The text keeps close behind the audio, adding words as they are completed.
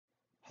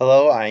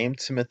Hello, I am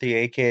Timothy,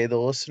 aka The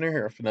Listener,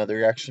 here with another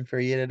reaction for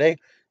you today.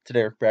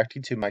 Today we're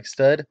reacting to Mike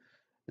Stud,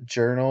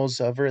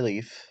 Journals of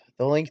Relief.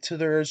 The link to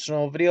the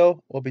original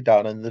video will be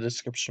down in the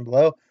description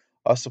below.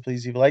 Also,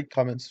 please leave a like,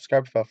 comment, and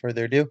subscribe. Without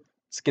further ado,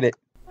 let's get it.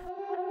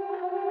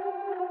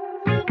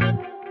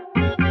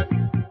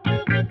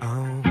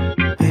 Oh,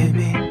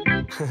 baby.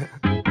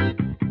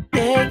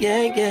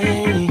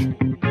 yeah.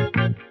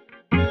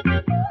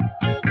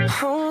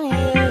 Oh,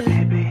 yeah.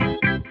 Baby.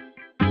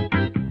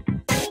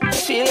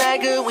 She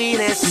like good weed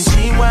and some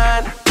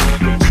G-wine.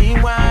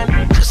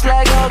 Just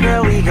like, oh,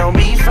 girl, we gon'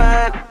 be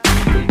fine.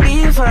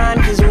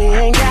 Cause we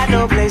ain't got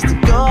no place to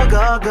go.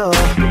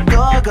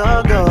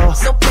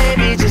 So,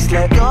 baby, just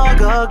let go.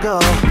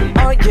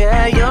 Oh,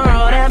 yeah, you're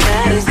all that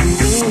matters to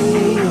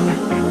me.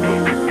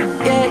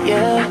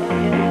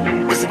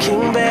 Yeah. What's a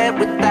king bed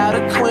without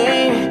a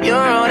queen? You're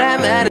all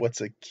that matters.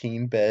 What's a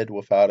king bed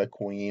without a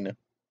queen?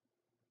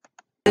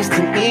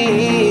 To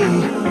me,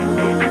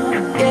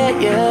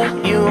 yeah,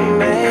 you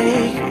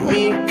make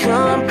me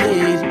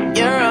complete.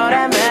 You're all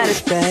that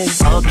matters, babe.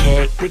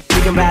 Okay,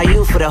 thinking about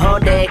you for the whole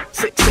day.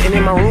 Sitting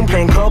in my room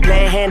playing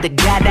Coldplay. Hand to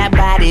God, that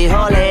body,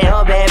 holy,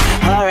 oh babe.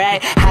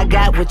 Alright, I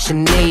got what you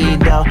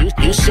need, though.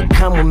 You should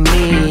come with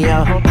me,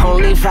 yo.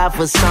 Only 5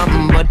 for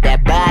something, but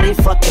that body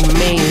fucking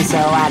mean. So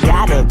I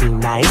gotta be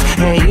nice,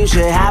 and you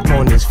should hop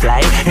on this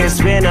flight and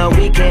spend a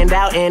weekend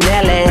out in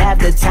LA. Have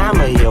the time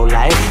of your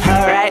life.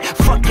 Alright,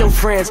 fuck your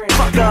friends,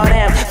 fuck all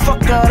them,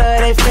 fuck all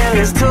of they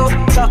feelings too.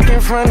 Talking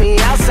from the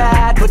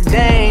outside, but they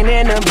ain't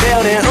in the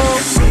building.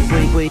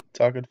 Wait.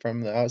 Talking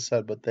from the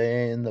outside, but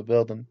they ain't in the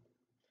building.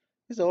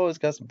 He's always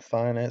got some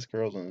fine ass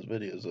girls in his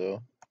videos,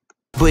 though.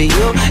 But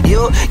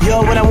you're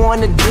what I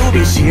wanna do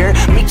this year.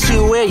 Meet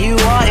you where you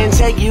are and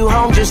take you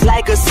home just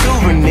like a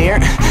souvenir.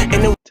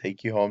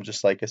 Take you home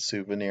just like a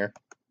souvenir.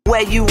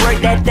 Where you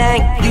work that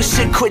thing, you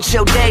should quit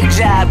your day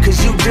job.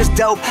 Cause you just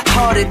dope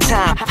all the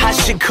time. I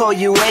should call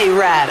you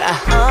A-Rod.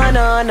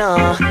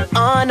 No.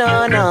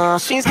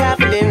 She's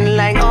confident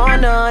like, no.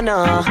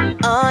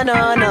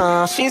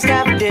 She's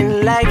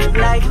confident like.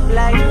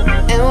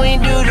 And we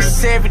do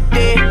this every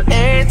day.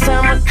 Every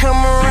time I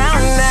come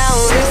around now,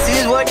 this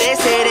is what they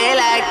say they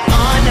like.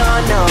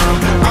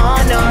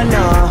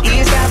 No.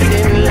 He's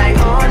confident like,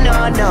 no.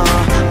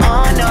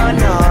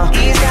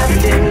 He's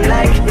confident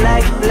like.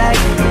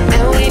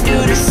 And we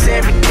do this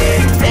every day.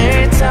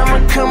 Every time I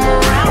come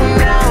around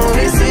now,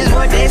 this is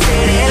what they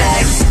say they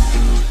like.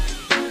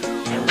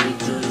 And we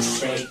do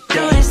this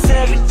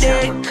every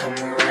day.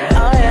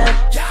 Oh yeah.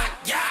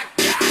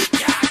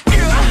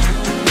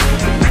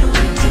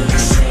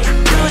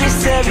 Do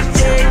this every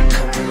day.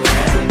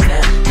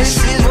 This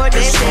is what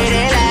they say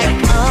they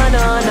like. Oh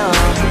no.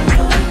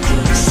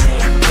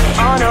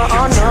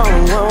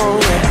 Oh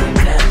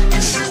yeah.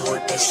 This is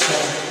what they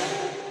say.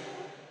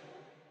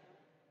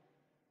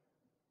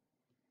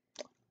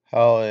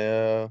 Hell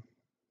yeah.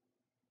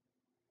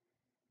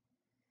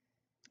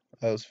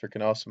 That was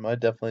freaking awesome. I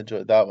definitely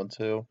enjoyed that one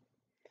too.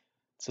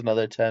 It's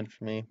another 10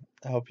 for me.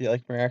 I hope you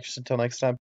like my reaction. Until next time.